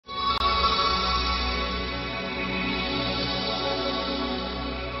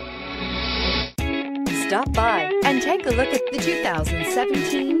Stop by and take a look at the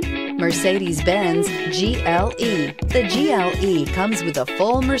 2017 Mercedes-Benz GLE. The GLE comes with a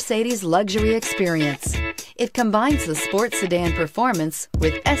full Mercedes luxury experience. It combines the sports sedan performance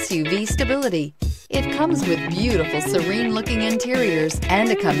with SUV stability. It comes with beautiful, serene-looking interiors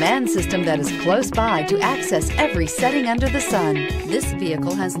and a command system that is close by to access every setting under the sun. This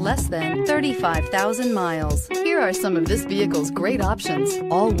vehicle has less than 35,000 miles. Here are some of this vehicle's great options: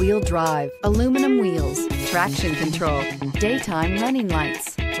 all-wheel drive, aluminum wheels, traction control, daytime running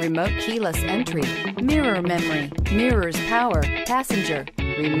lights, remote keyless entry, mirror memory, mirrors power, passenger,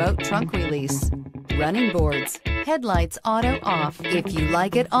 remote trunk release, running boards, headlights auto off. If you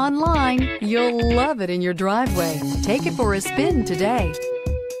like it online, you'll love it in your driveway. Take it for a spin today.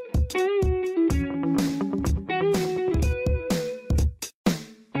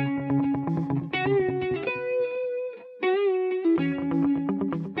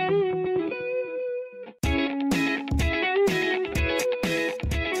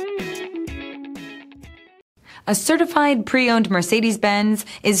 A certified pre-owned Mercedes-Benz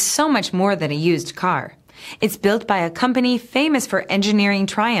is so much more than a used car. It's built by a company famous for engineering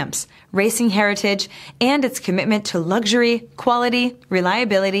triumphs, racing heritage, and its commitment to luxury, quality,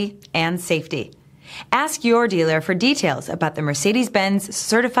 reliability, and safety. Ask your dealer for details about the Mercedes-Benz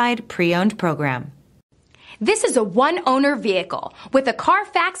Certified Pre-Owned program. This is a one-owner vehicle with a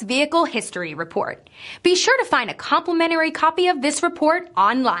CARFAX vehicle history report. Be sure to find a complimentary copy of this report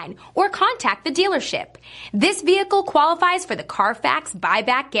online or contact the dealership. This vehicle qualifies for the CARFAX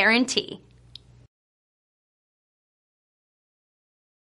buyback guarantee.